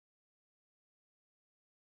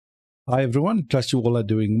Hi everyone, trust you all are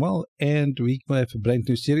doing well, and we have a brand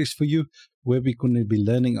new series for you where we're going to be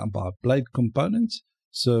learning about Blade components.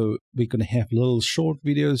 So we're going to have little short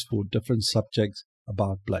videos for different subjects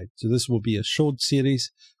about Blade. So this will be a short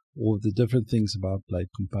series of the different things about Blade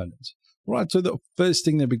components. All right, so the first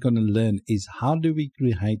thing that we're going to learn is how do we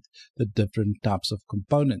create the different types of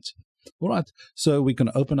components. All right, so we're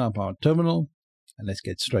going to open up our terminal. And let's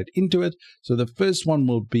get straight into it. So the first one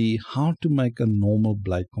will be how to make a normal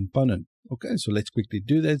Blade component. Okay, so let's quickly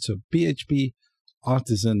do that. So PHP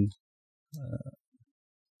artisan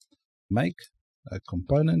make a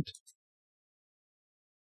component.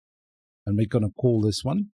 And we're going to call this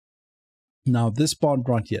one. Now this part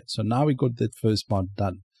right here. So now we got that first part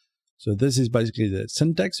done. So this is basically the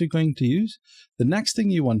syntax we're going to use. The next thing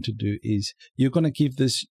you want to do is you're going to give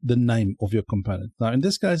this the name of your component. Now in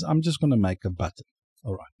this case, I'm just going to make a button.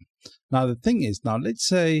 All right. Now the thing is, now let's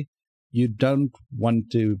say you don't want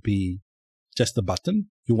to be just a button.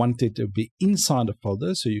 You want it to be inside a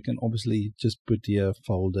folder. So you can obviously just put here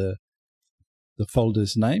folder, the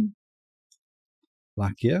folder's name,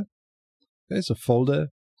 like here. Okay, so folder,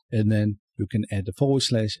 and then you can add a /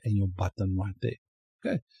 and your button right there.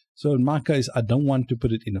 Okay. So in my case, I don't want to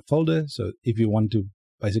put it in a folder. So if you want to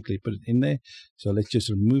basically put it in there, so let's just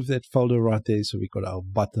remove that folder right there. So we got our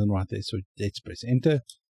button right there. So let's press enter.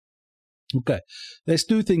 Okay, there's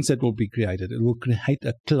two things that will be created. It will create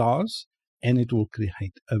a class and it will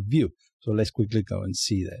create a view. So let's quickly go and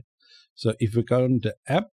see that. So if we go into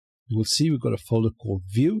app, you will see we've got a folder called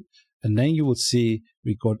view, and then you will see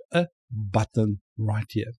we got a button right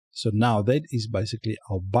here. So now that is basically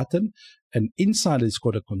our button, and inside it's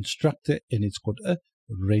got a constructor and it's got a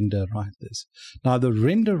render right this. Now the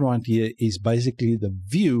render right here is basically the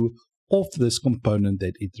view of this component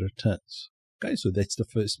that it returns. Okay, so that's the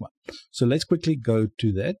first one. So let's quickly go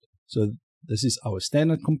to that. So this is our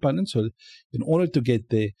standard component. So in order to get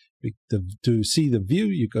there, to see the view,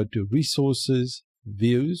 you go to resources,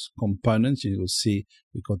 views, components, and you will see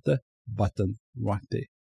we got the button right there.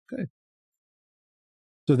 Okay.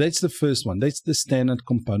 So that's the first one. That's the standard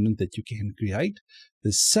component that you can create.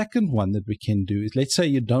 The second one that we can do is, let's say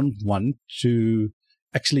you don't want to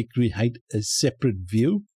actually create a separate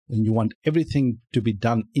view and you want everything to be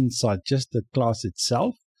done inside just the class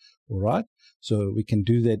itself. All right. So we can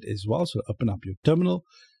do that as well. So open up your terminal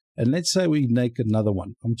and let's say we make another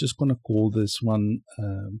one. I'm just going to call this one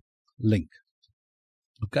link.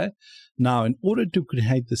 Okay. Now, in order to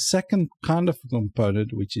create the second kind of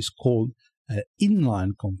component, which is called an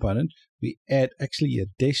inline component, we add actually a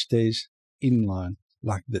dash inline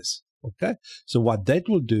like this. Okay, so what that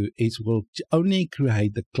will do is we'll only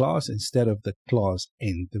create the class instead of the class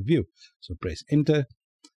and the view. So press enter.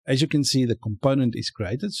 As you can see, the component is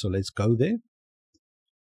created. So let's go there.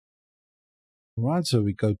 All right, so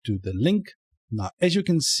we go to the link. Now, as you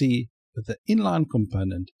can see, with the inline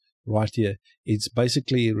component right here, it's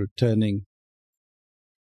basically returning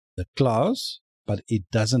the class, but it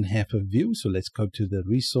doesn't have a view. So let's go to the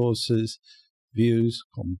resources, views,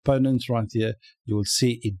 components right here. You will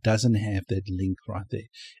see it doesn't have that link right there.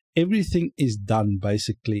 Everything is done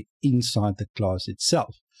basically inside the class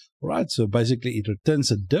itself. All right, so basically it returns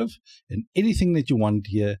a div and anything that you want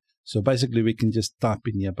here. So basically we can just type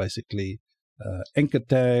in here basically anchor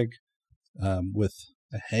tag with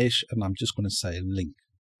a hash, and I'm just going to say link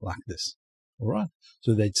like this. All right,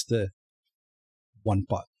 so that's the one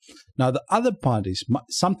part. Now the other part is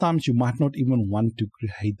sometimes you might not even want to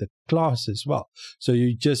create the class as well. So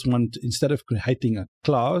you just want, instead of creating a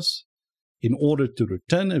class in order to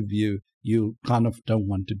return a view, you kind of don't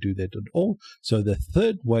want to do that at all. So the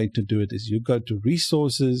third way to do it is you go to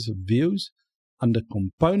resources, views, under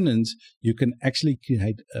components, you can actually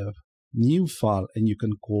create a new file and you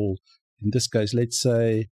can call, in this case, let's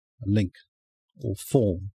say a link or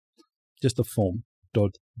form, just a form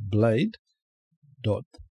 .blade.php.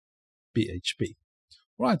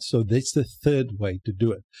 Right, so that's the third way to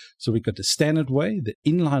do it. So we got the standard way, the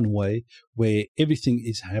inline way, where everything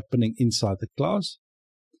is happening inside the class.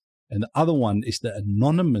 And the other one is the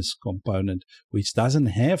anonymous component, which doesn't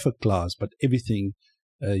have a class, but everything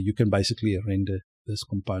you can basically render this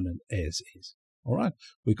component as is. All right,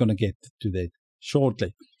 we're going to get to that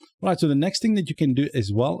shortly. All right, so the next thing that you can do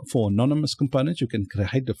as well for anonymous components, you can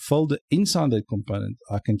create a folder inside that component.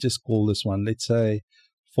 I can just call this one, let's say,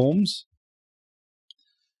 forms.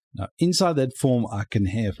 Now inside that form I can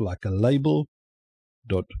have like a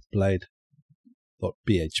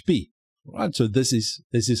label.blade.php. Right, so this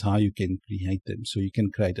is how you can create them. So you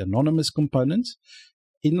can create anonymous components,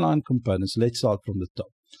 inline components. Let's start from the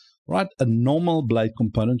top. Right, a normal blade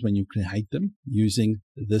component, when you create them using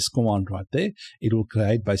this command right there, it will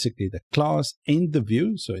create basically the class and the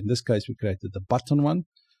view. So in this case, we created the button one.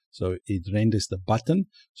 So it renders the button.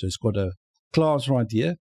 So it's got a class right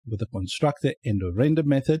here with a constructor and a render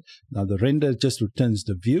method. Now the render just returns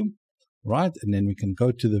the view, right? And then we can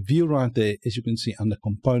go to the view right there, as you can see under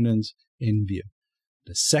components in view.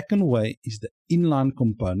 The second way is the inline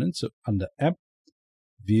component. So under app,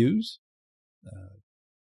 views,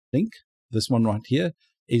 link, this one right here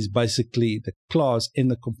is basically the class in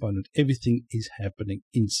the component. Everything is happening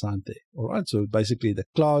inside there. All right. So basically the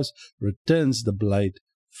class returns the blade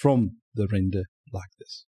from the render like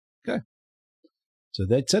this. Okay. So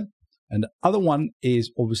that's it. And the other one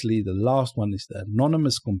is obviously the last one is the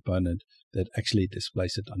anonymous component that actually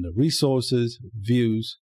displays it under resources,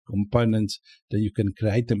 views, components, that you can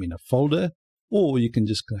create them in a folder, or you can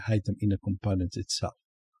just create them in a component itself.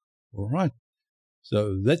 All right.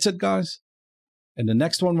 So that's it, guys. And the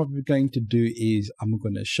next one, what we're going to do is I'm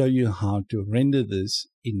going to show you how to render this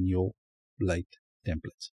in your blade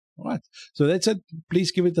templates. All right. So that's it.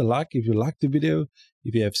 Please give it a like if you like the video.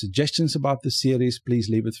 If you have suggestions about the series, please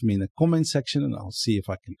leave it for me in the comment section and I'll see if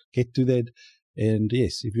I can get to that. And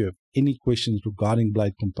yes, if you have any questions regarding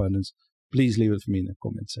blade components, please leave it for me in the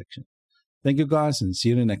comment section. Thank you, guys, and see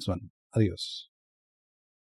you in the next one. Adios.